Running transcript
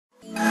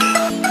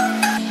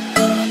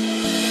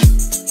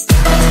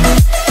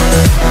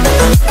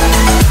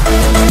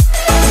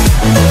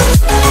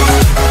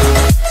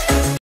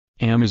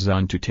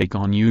Amazon to take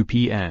on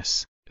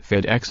UPS,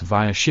 FedEx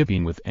via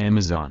shipping with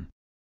Amazon.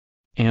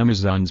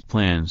 Amazon's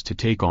plans to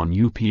take on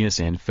UPS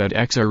and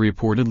FedEx are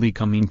reportedly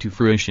coming to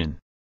fruition.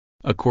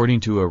 According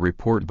to a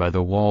report by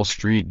the Wall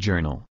Street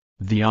Journal,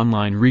 the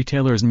online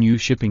retailer's new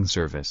shipping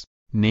service,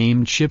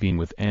 named Shipping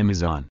with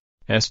Amazon,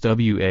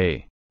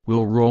 SWA,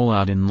 will roll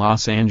out in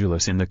Los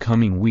Angeles in the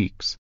coming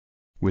weeks.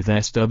 With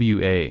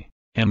SWA,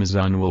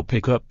 Amazon will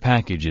pick up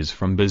packages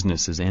from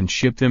businesses and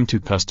ship them to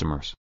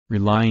customers,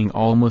 relying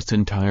almost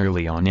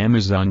entirely on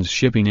Amazon's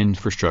shipping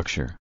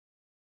infrastructure.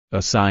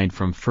 Aside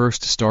from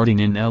first starting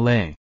in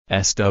LA,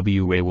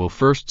 SWA will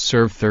first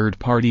serve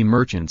third-party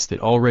merchants that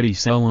already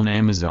sell on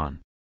Amazon.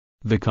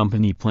 The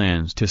company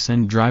plans to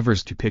send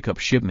drivers to pick up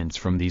shipments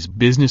from these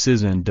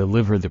businesses and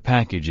deliver the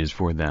packages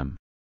for them.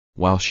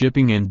 While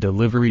shipping and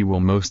delivery will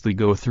mostly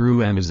go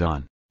through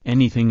Amazon,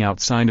 anything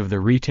outside of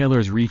the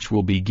retailer's reach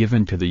will be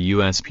given to the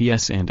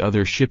USPS and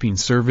other shipping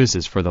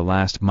services for the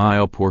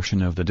last-mile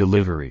portion of the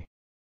delivery.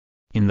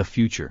 In the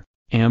future,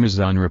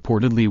 Amazon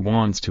reportedly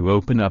wants to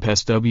open up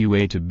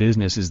SWA to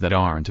businesses that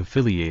aren't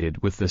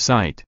affiliated with the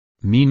site,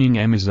 meaning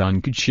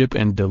Amazon could ship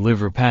and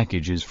deliver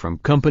packages from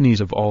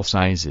companies of all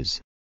sizes.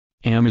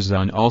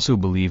 Amazon also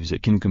believes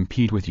it can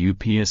compete with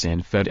UPS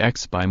and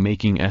FedEx by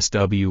making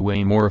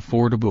SWA more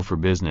affordable for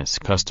business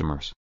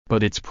customers,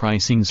 but its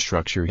pricing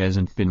structure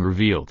hasn't been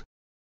revealed.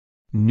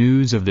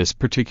 News of this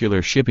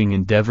particular shipping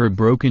endeavor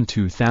broke in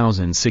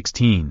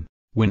 2016,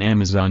 when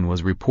Amazon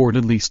was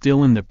reportedly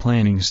still in the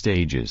planning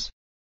stages.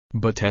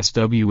 But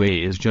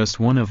SWA is just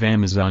one of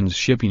Amazon's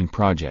shipping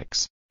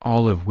projects,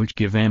 all of which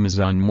give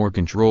Amazon more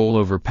control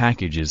over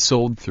packages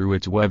sold through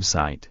its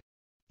website.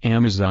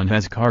 Amazon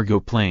has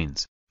cargo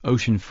planes,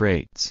 ocean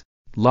freights,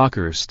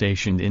 lockers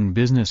stationed in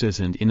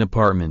businesses and in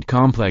apartment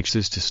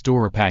complexes to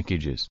store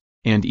packages,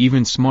 and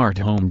even smart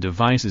home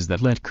devices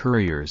that let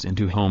couriers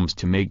into homes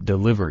to make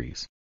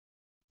deliveries.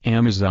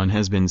 Amazon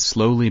has been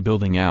slowly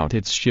building out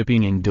its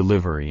shipping and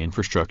delivery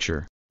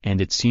infrastructure,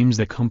 and it seems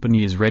the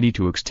company is ready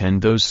to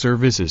extend those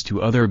services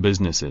to other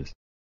businesses.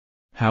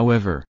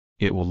 However,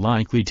 it will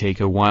likely take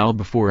a while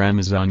before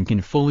Amazon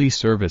can fully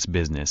service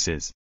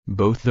businesses,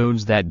 both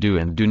those that do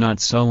and do not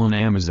sell on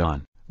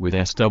Amazon, with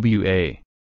SWA.